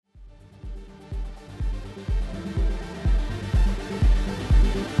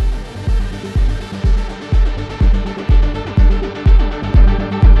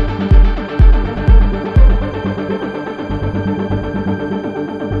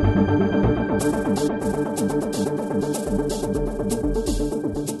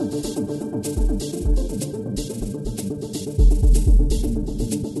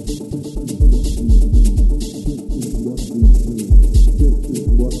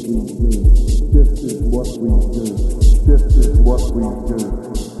we do. This is what we do.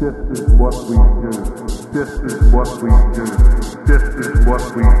 This is what we do. This is what we do. This is what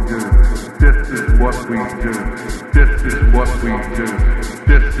we do. This is what we do. This is what we do.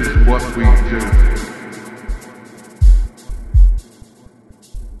 This is what we do.